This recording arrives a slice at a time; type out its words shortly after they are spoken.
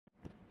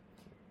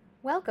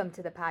Welcome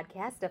to the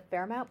podcast of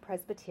Fairmount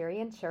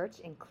Presbyterian Church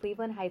in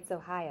Cleveland Heights,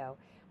 Ohio,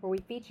 where we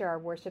feature our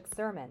worship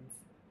sermons.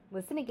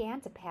 Listen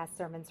again to past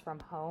sermons from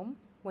home,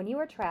 when you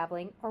are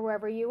traveling, or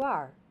wherever you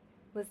are.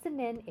 Listen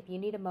in if you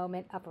need a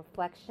moment of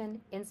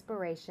reflection,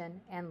 inspiration,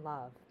 and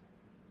love.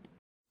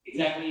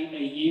 Exactly a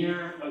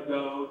year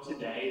ago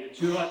today, the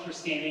two of us were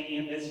standing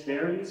in this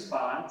very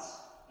spot,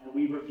 and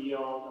we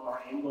revealed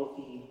our annual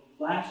theme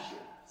last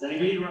year. Does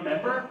anybody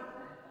remember?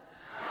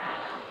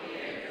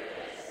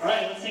 All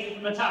right, let's take it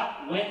from the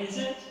top. When is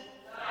it?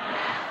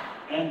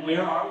 And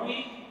where are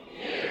we?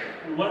 Here.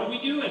 And what are we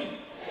doing?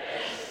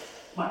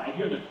 Come on, I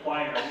hear the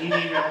choir. I need to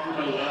hear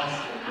everybody else.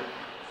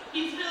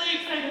 He's really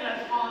excited about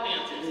the call and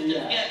answers. So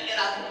just get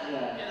out there.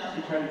 Yeah,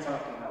 she tried to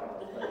talk to him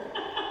about it.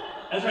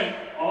 That's right.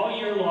 All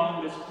year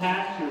long, this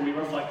past year, we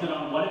reflected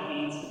on what it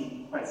means to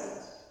be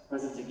present.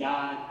 Present to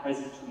God,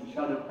 present to each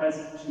other,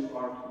 present to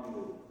our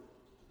community.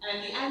 And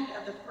at the end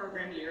of the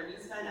program year,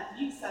 we spent a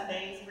few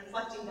Sundays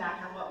reflecting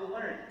back on what we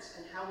learned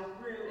and how we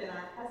grew in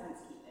our presence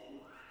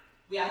keeping.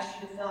 We asked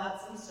you to fill out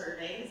some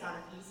surveys on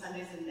a few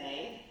Sundays in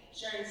May,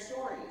 sharing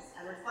stories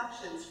and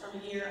reflections from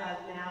a year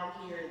of Now,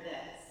 Hear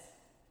This.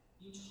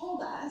 You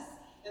told us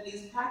that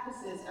these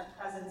practices of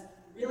presence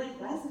really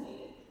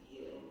resonated with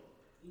you.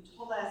 You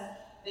told us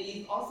that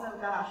you've also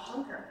got a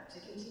hunger to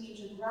continue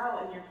to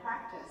grow in your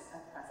practice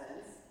of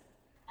presence.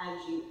 And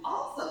you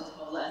also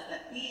told us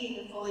that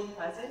being fully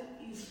present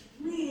is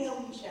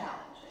really challenging.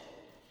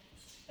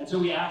 And so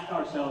we asked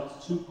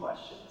ourselves two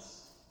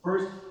questions.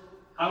 First,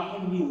 how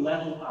can we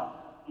level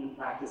up in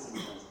practicing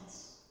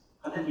presence?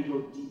 How can we go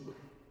deeper?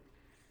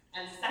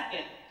 And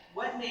second,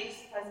 what makes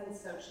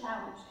presence so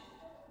challenging?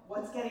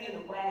 What's getting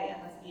in the way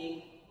of us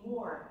being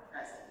more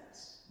present?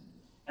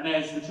 And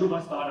as the two of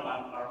us thought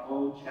about our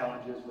own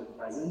challenges with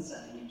presence,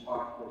 and we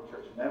talked with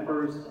church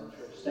members and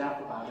church staff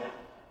about it,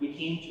 we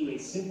came to a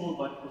simple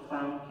but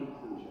profound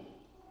conclusion.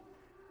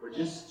 We're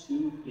just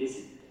too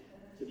busy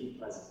to be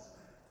present.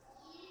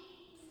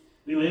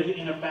 We live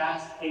in a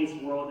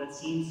fast-paced world that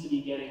seems to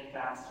be getting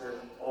faster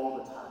all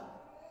the time.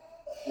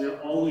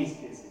 We're always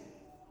busy,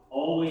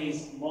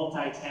 always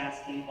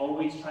multitasking,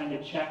 always trying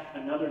to check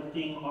another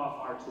thing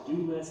off our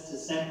to-do list, to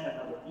send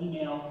another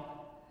email.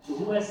 So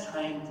who has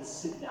time to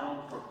sit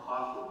down for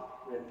coffee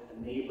with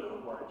a neighbor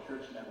or a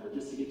church member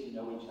just to get to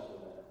know each other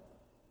better?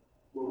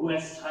 Or who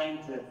has time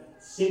to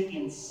sit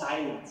in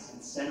silence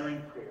in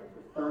centering prayer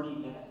for 30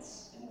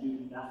 minutes and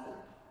do nothing?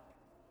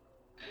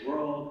 The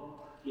world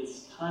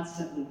is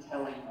constantly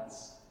telling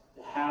us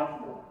to have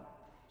more,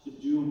 to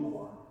do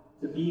more,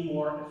 to be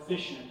more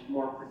efficient,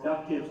 more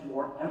productive,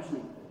 more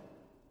everything.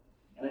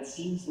 And it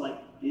seems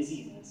like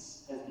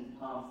busyness has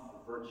become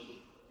a virtue.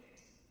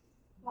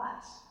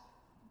 But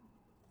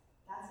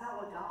that's not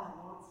what God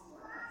wants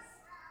for us.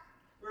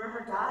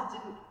 Remember, God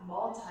didn't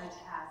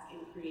multitask in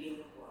creating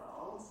the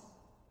world.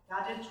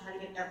 God didn't try to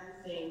get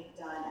everything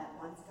done at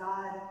once.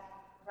 God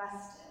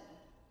rested.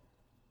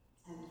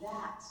 And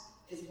that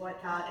is what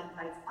God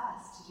invites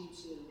us to do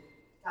too.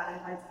 God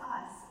invites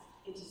us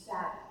into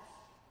Sabbath.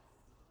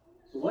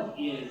 So what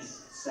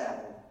is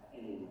Sabbath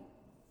anyway?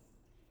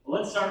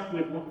 Well, let's start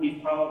with what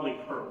we've probably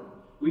heard.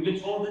 We've been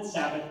told that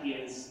Sabbath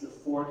is the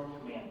fourth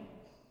commandment.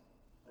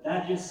 But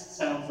that just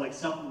sounds like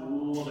some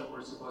rule that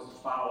we're supposed to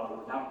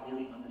follow without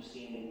really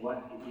understanding what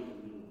it even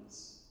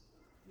means.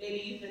 Maybe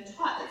you've been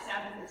taught that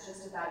Sabbath is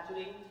just about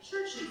doing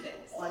churchy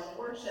things like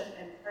worship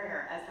and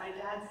prayer. As my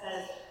dad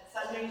says,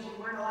 Sundays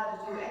you weren't allowed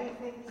to do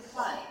anything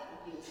fun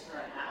if he was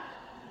growing up.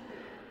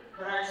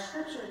 But our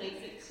scripture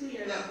makes it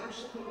clear that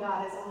worshiping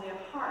God is only a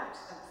part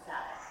of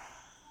Sabbath.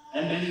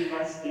 And many of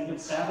us think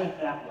of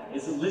Sabbath that way,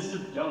 as a list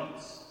of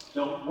don'ts.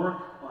 Don't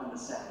work on the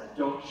Sabbath.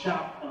 Don't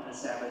shop on the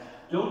Sabbath.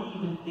 Don't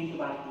even think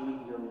about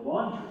doing your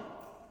laundry.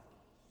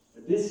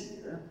 But this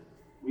year,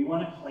 we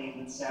want to claim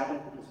that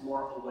Sabbath is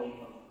more a way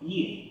of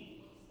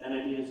being than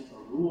it is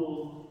a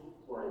rule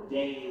or a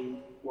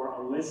day or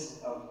a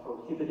list of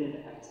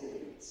prohibited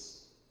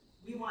activities.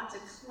 We want to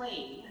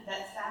claim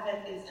that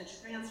Sabbath is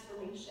a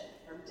transformation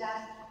from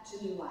death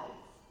to new life.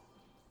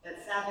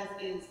 That Sabbath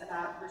is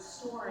about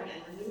restoring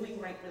and renewing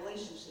right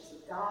relationships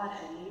with God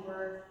and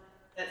neighbor.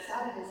 That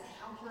Sabbath is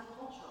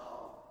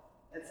countercultural.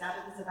 That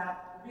Sabbath is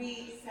about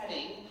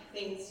resetting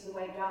things to the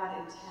way God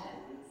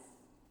intends.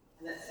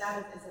 And that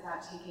Sabbath is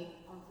about taking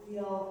a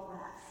real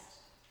rest,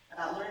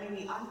 about learning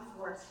the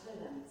unforced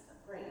rhythms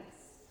of grace.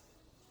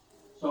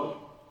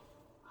 So,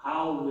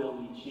 how will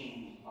we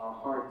change our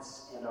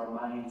hearts and our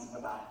minds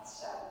about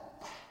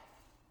Sabbath?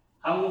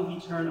 How will we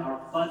turn our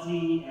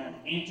fuzzy and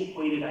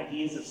antiquated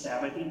ideas of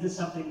Sabbath into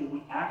something that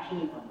we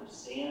actually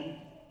understand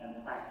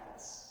and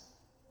practice?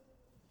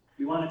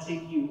 We want to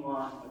take you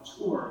on a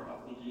tour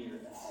of the year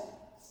ahead.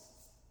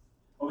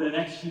 Over the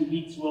next few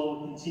weeks,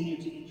 we'll continue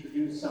to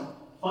introduce some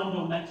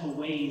fundamental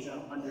ways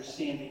of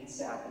understanding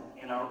Sabbath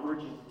and our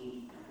urgent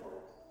need for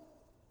it.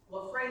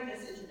 We'll frame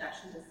this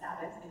introduction to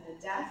Sabbath in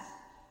the death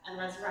and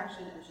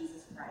resurrection of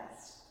Jesus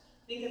Christ.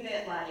 Think of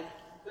it like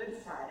Good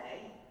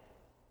Friday,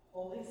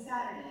 Holy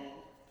Saturday,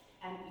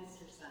 and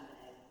Easter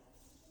Sunday.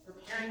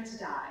 preparing to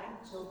die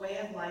to a way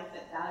of life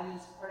that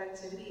values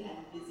productivity and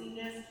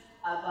busyness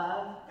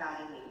above God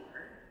and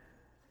neighbor,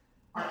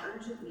 our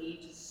urgent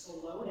need to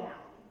slow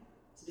down,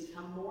 to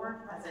become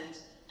more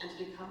present, and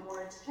to become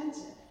more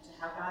attentive to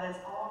how God is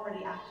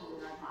already acting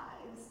in our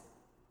lives,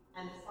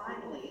 and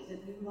finally, the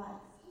new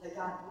life that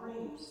God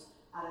brings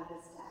out of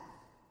this death.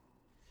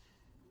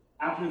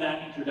 After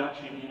that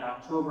introduction in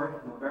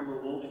October and November,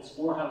 we'll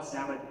explore how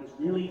Sabbath is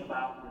really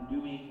about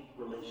renewing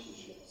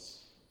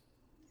relationships.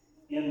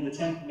 In the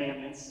 10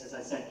 Commandments, as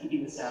I said,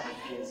 keeping the Sabbath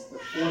is the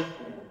 4th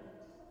commandment.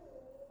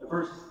 The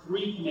first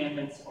 3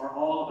 commandments are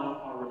all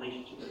about our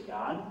relationship with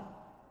God.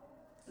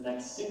 The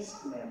next 6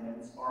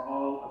 commandments are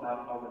all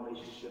about our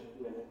relationship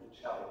with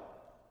each other.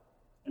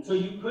 And so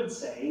you could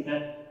say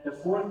that the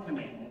 4th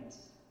commandment,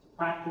 to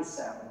practice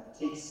Sabbath,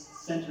 takes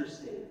center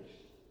stage.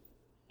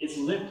 It's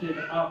lifted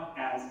up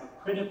as a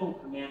critical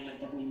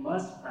commandment that we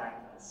must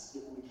practice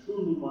if we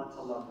truly want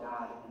to love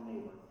God and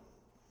neighbor.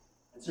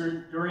 And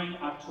so during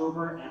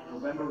October and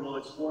November, we'll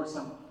explore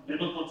some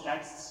biblical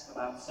texts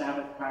about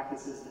Sabbath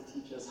practices that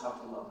teach us how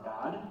to love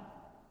God.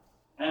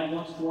 And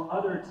we'll explore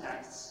other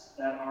texts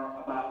that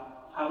are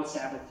about how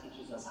Sabbath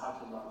teaches us how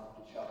to love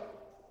each other.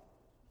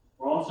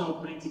 We're also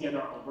putting together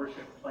our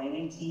worship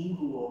planning team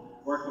who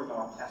will work with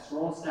our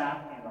pastoral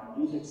staff and our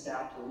music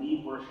staff to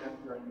lead worship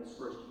during this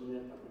first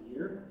unit of the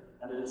year.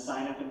 And there's a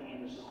sign up in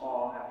Anderson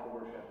Hall after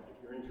worship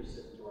if you're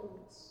interested in joining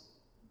us.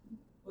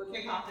 We'll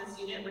kick off this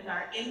unit with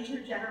our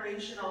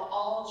intergenerational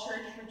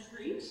all-church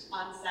retreat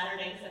on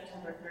Saturday,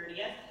 September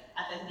 30th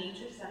at the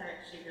Nature Center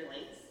at Shaker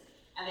Lakes.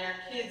 And there,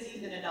 kids,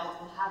 youth, and adults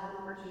will have an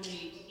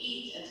opportunity to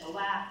eat and to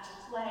laugh,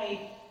 to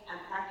play, and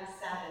practice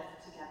Sabbath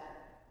together.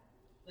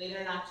 Later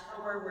in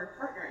October, we're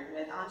partnering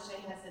with Anshe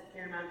Hesed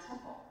Fairmount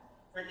Temple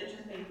for an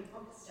interfaith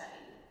book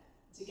study.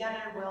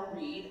 Together, we'll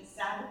read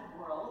Sabbath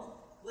World,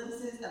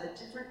 Glimpses of a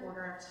Different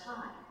Order of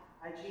Time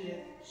by Judith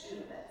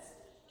Shudovitz,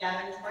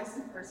 gathering twice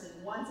in person,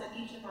 once at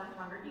each of our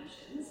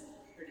congregations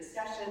for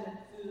discussion,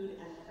 food,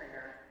 and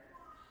prayer.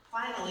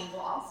 Finally,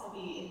 we'll also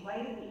be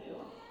inviting you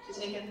to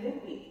take a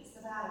midweek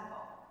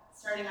sabbatical.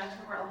 Starting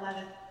October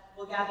 11th,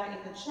 we'll gather in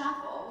the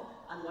chapel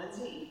on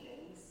Wednesday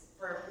evenings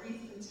for a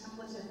brief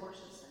contemplative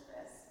worship service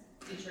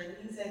featuring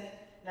music,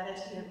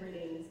 meditative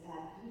readings,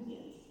 and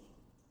communion.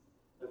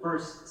 The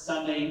first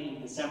Sunday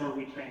in December,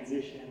 we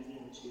transitioned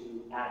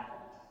into Advent,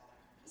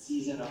 a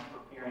season of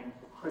preparing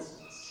for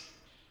Christmas.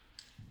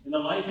 In the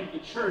life of the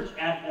church,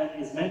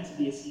 Advent is meant to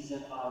be a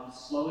season of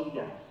slowing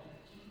down,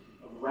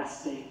 of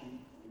resting,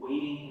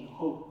 waiting in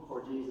hope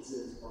for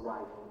Jesus'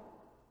 arrival.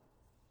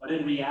 But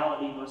in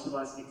reality, most of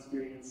us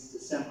experience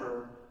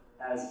December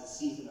as a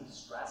season of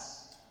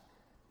stress,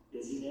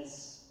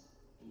 busyness,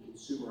 and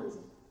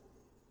consumerism.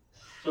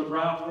 So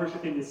throughout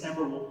worship in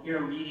December, we'll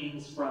hear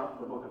readings from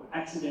the book of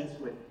Exodus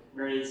with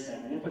Mary's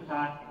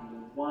Magnificat and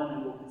Luke 1,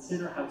 and we'll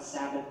consider how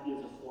Sabbath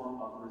is a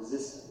form of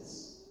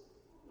resistance.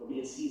 It'll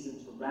be a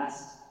season to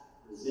rest,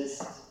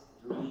 resist,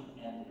 dream,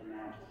 and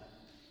imagine.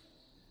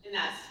 In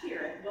that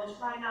spirit, we'll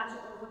try not to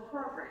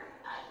overprogram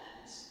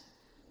Advent.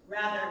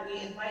 Rather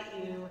than invite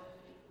you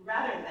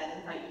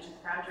to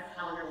crowd your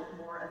calendar with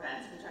more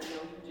events, which I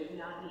know you do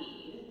not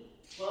need,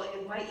 we'll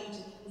invite you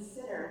to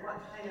consider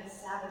what kind of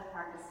Sabbath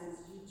practices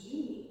you do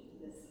need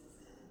this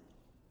season.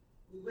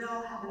 We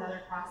will have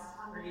another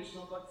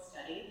cross-congregational book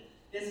study,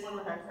 this one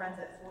with our friends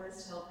at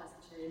Forest Hill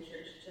Presbyterian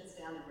Church just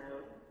down the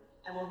road,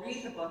 and we'll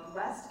read the book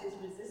Rest is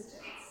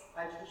Resistance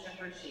by Tricia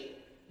Hershey,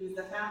 who's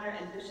the founder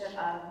and bishop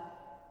of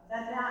the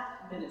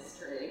Nat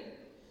Ministry.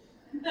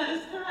 That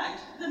is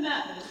correct, the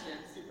Nat Ministry.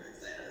 I'm super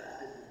excited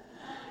about it.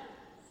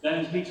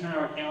 Then as we turn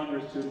our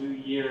calendars to a new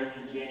year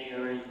in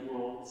January,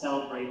 we'll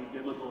celebrate a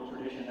biblical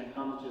tradition that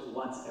comes just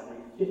once every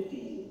 50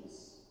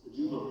 years, the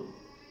Jubilee,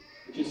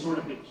 which is sort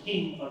of the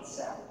king of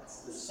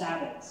Sabbaths, the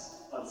Sabbaths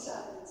of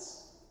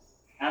Sabbaths.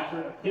 After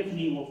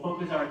Epiphany, we'll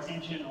focus our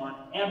attention on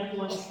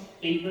everyone's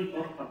favorite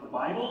book of the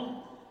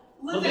Bible,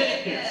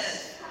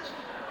 Leviticus.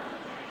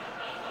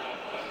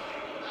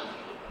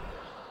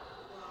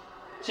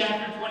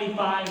 Chapter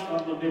 25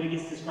 of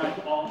Leviticus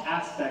describes all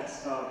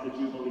aspects of the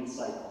Jubilee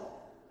cycle.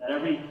 That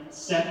every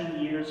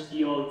 7 years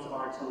fields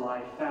are to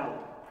lie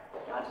fallow,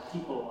 God's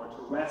people are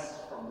to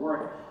rest from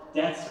work,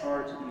 debts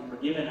are to be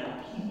forgiven,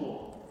 and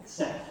people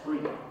set free.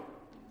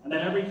 And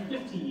that every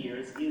 50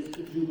 years is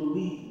the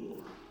Jubilee year,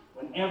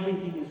 when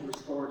everything is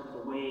restored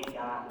to the way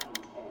God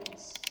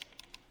intends.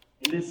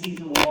 In this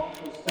season, we'll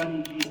also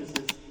study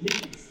Jesus'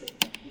 mission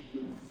statement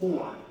in Luke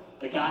 4,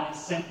 that God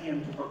has sent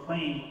him to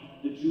proclaim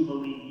the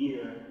Jubilee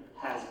year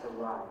has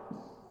arrived.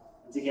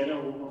 And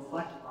together we'll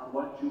reflect on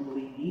what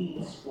Jubilee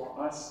means for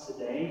us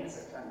today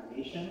as a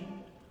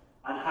congregation,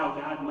 on how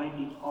God might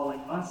be calling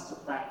us to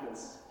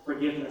practice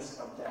forgiveness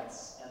of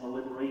debts and the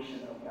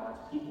liberation of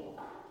God's people.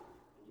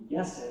 And you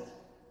guessed it,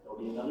 there'll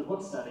be another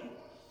book study.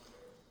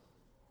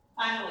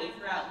 Finally,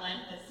 throughout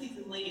Lent, the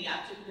season leading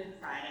up to Good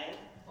Friday,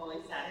 Holy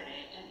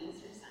Saturday, and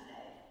Easter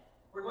Sunday,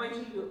 we're going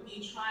to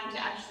be trying to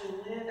actually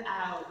live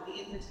out the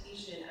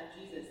invitation of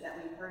Jesus that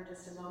we heard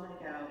just a moment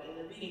ago in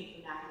the reading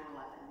from Matthew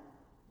 11,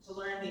 to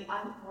learn the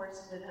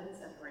unforced rhythms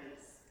of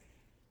grace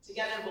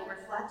Together we'll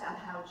reflect on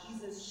how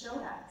Jesus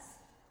showed us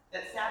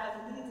that Sabbath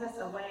leads us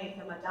away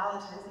from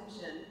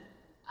idolization,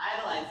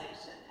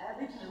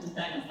 every time,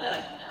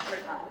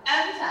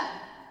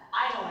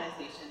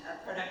 idolization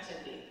of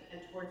productivity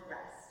and towards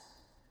rest,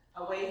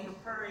 away from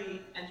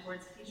hurry and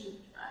towards patient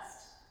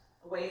trust,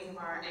 away from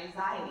our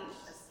anxiety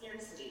of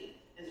scarcity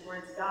and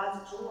towards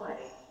God's joy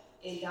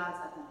in God's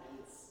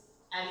abundance.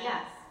 And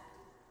yes,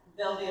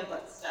 there'll be a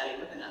book study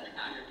with another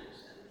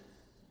congregation.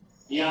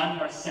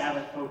 Beyond our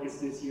Sabbath focus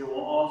this year,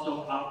 we'll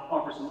also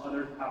offer some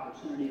other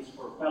opportunities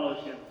for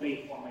fellowship,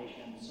 faith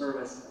formation,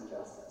 service, and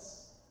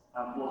justice.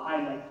 We'll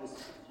highlight just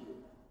a few.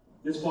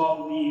 This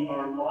fall, we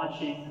are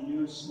launching a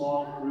new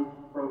small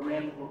group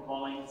program that we're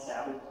calling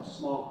Sabbath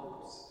Small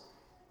Groups.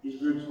 These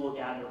groups will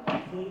gather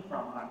monthly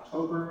from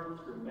October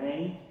through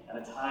May at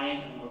a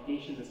time and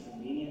location that's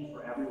convenient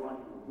for everyone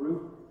in the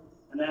group.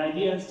 And the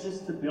idea is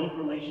just to build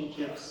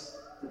relationships,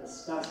 to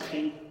discuss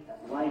faith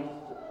and life,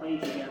 to play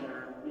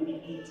together,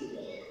 maybe eat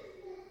together.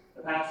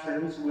 The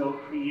pastors will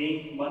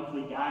create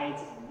monthly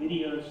guides and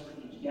videos for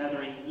each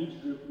gathering.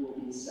 Each group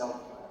will be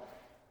self-led.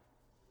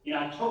 In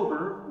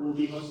October, we'll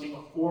be hosting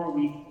a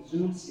 4-week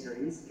Zoom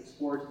series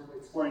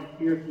exploring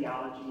queer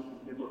theology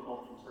and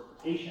biblical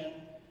interpretation,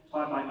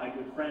 taught by my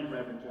good friend,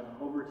 Reverend Jonah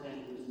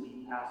Overton, who's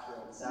lead pastor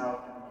at South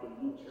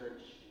MKE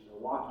Church in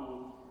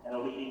Milwaukee, and a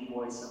leading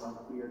voice among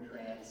queer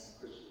trans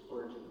Christian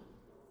clergy.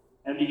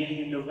 And beginning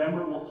in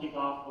November, we'll kick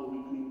off a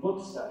weekly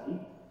book study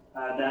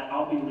that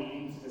I'll be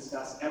leading to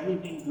discuss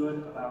Everything Good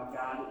About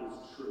God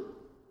is True,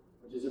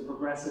 which is a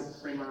progressive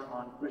primer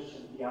on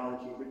Christian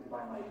theology written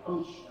by my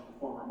coach and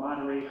former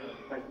moderator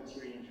of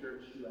Presbyterian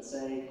Church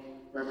USA,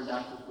 Reverend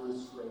Dr.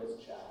 Bruce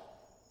Reyes-Chow.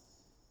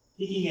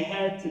 Peeking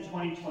ahead to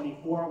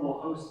 2024, we'll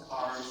host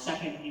our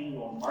second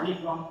annual Mardi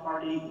Gras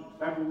party in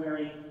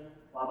February.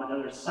 We'll have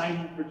another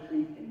silent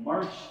retreat in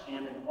March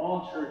and an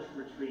all-church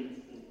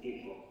retreat in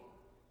April.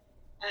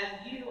 And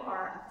if you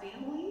are a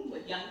family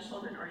with young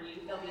children or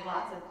youth, there'll be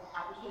lots of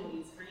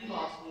opportunities for you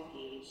all to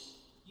engage.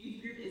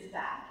 Youth group is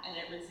back and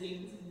it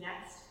resumes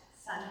next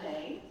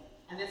Sunday.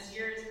 And this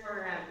year's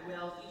program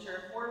will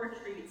feature 4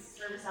 retreats,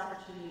 service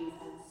opportunities,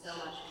 and so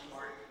much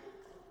more.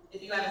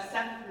 If you have a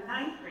 7th through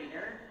 9th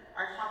grader,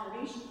 our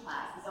confirmation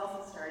class is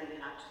also starting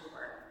in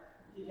October.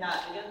 If you've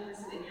got a young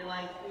person in your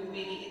life who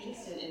may be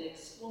interested in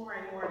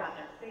exploring more about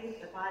their faith,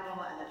 the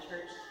Bible, and the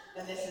church,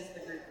 then this is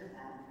the group for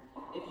them.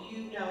 If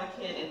you know a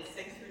kid in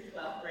 6th through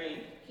 12th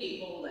grade,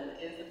 Kate Bolden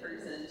is the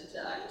person to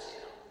talk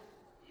to.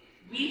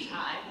 We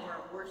Time, or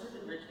Worship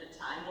Enrichment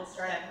Time, will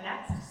start up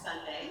next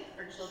Sunday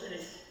for children in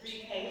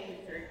pre-K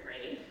through 3rd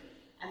grade.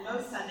 And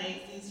most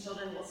Sundays, these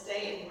children will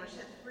stay in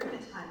worship through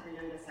the time for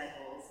young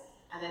disciples,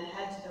 and then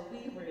head to the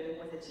Wee Room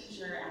with a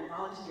teacher and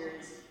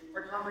volunteers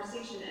for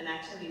conversation and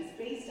activities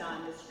based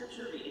on the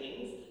scripture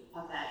readings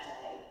of that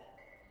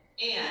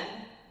day.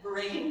 And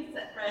Breaking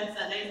Bread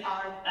Sundays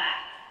are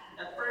back.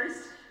 The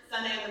first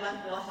Sunday of the month,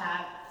 we'll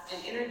have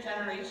an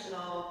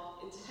intergenerational,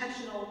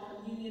 intentional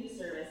communion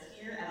service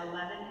here at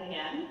 11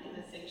 a.m. in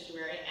the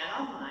sanctuary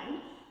and online,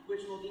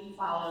 which will be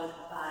followed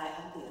by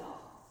a meal.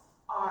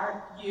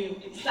 Are you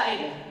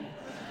excited?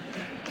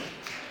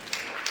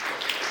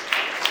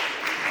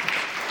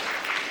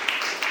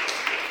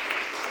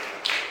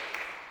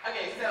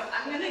 Okay, so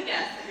I'm gonna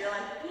guess that you're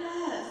like,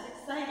 yes,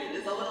 excited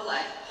is a little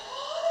like,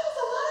 oh, that was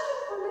a lot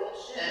of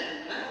information.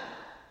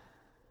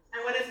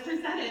 And when it's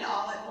presented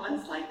all at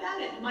once like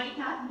that, it might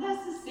not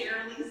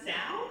necessarily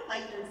sound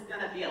like there's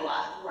gonna be a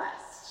lot of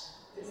rest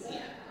this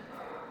year.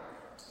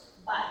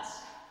 But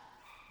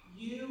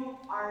you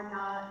are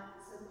not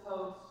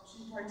supposed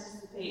to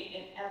participate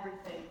in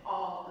everything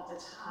all of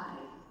the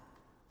time.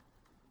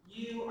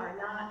 You are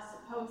not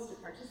supposed to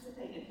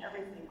participate in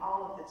everything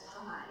all of the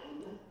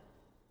time.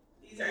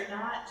 These are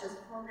not just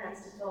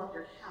programs to fill up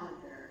your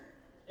calendar.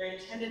 They're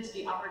intended to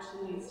be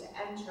opportunities to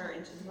enter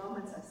into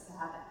moments of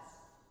Sabbath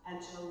and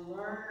to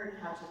learn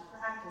how to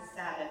practice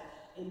Sabbath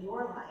in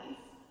your life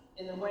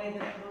in the way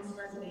that most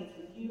resonates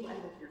with you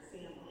and with your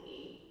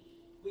family.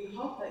 We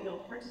hope that you'll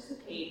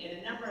participate in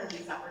a number of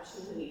these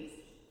opportunities,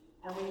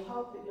 and we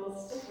hope that you'll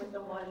stick with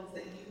the ones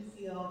that you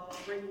feel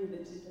bring you the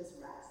deepest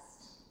rest.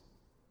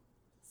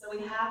 So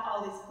we have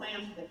all these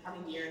plans for the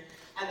coming year,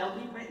 and they'll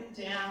be written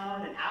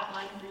down and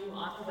outlined for you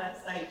on the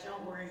website.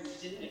 Don't worry, we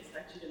didn't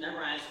expect you to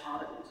memorize all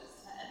that we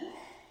just said.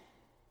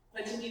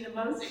 But to me, the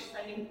most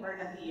exciting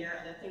part of the year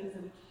are the things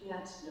that we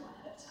can't know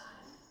ahead of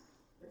time.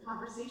 The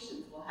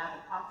conversations we'll have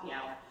at coffee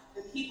hour,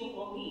 the people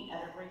we'll meet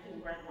at a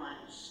breaking bread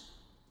lunch,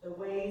 the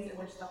ways in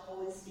which the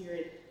Holy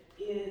Spirit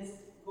is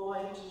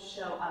going to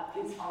show up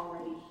is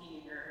already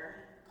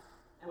here.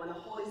 And when the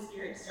Holy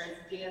Spirit starts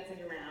dancing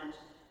around,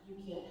 you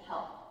can't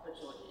help but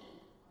join in.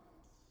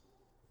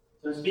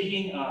 So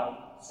speaking of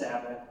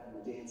Sabbath and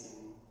the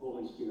dancing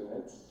Holy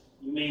Spirit,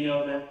 you may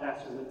know that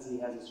Pastor Lindsay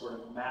has a sort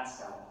of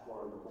mascot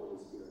for the Holy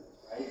Spirit,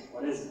 right?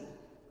 What is it?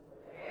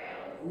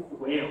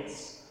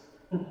 Whales.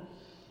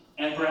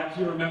 And perhaps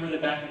you remember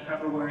that back in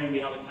February we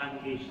held a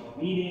congregational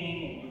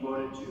meeting and you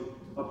voted to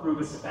approve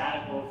a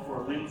sabbatical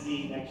for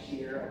Lindsay next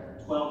year,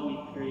 a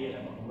 12-week period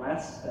of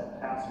rest that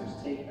pastors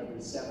take every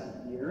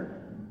 7th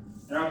year.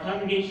 And our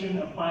congregation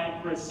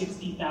applied for a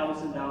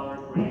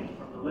 $60,000 grant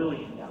from the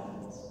Lilly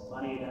Endowment,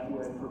 money that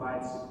would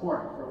provide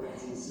support for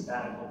Lindsay's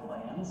sabbatical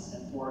plans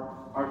and for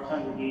our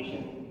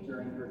congregation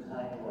during her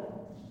time away.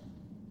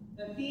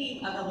 The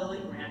theme of the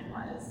Lilly Grant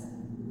was,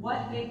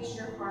 what makes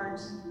your heart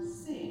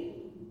sing?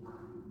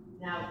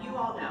 Now, you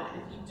all know,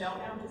 and if you don't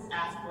know, just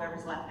ask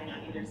whoever's laughing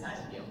on either side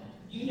of you.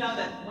 You know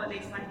that what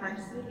makes my heart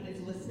sing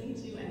is listening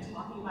to and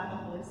talking about the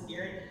Holy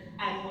Spirit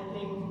and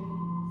looking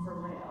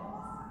for whales.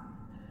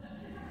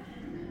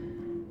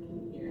 Can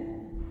you hear it?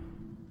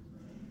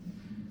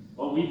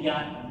 Well, we've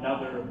got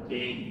another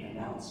big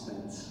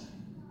announcement.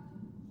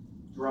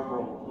 Drum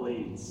roll,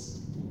 please.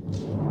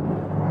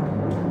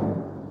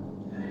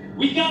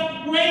 We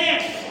got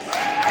grants!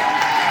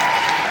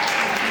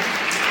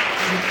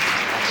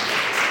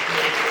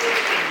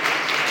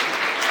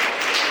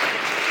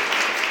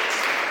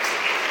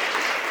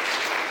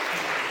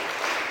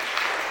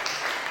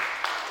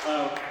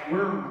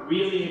 We're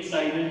really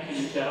excited, can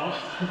you tell?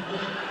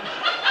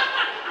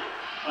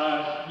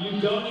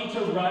 You don't need to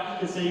rush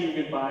to say your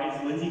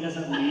goodbyes. Lindsay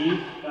doesn't leave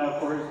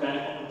for her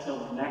sabbatical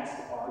until next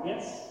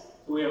August.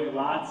 So we have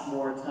lots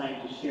more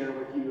time to share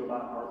with you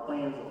about our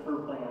plans and her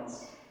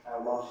plans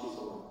while she's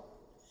away.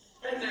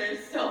 Friends, there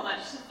is so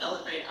much to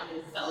celebrate on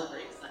this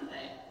Celebrate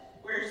Sunday.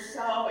 We're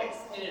so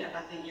excited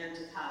about the year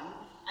to come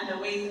and the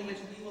ways in which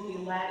we will be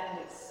led and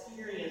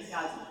experience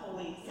God's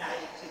holy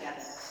Sabbath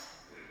together.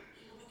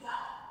 Here we go.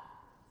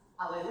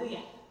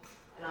 Hallelujah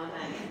and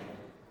amen.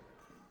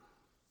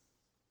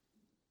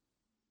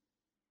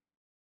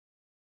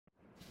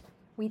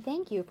 We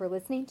thank you for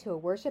listening to a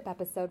worship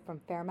episode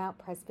from Fairmount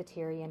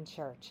Presbyterian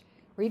Church.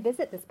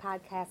 Revisit this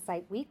podcast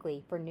site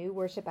weekly for new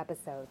worship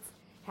episodes.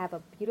 Have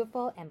a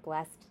beautiful and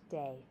blessed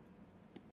day.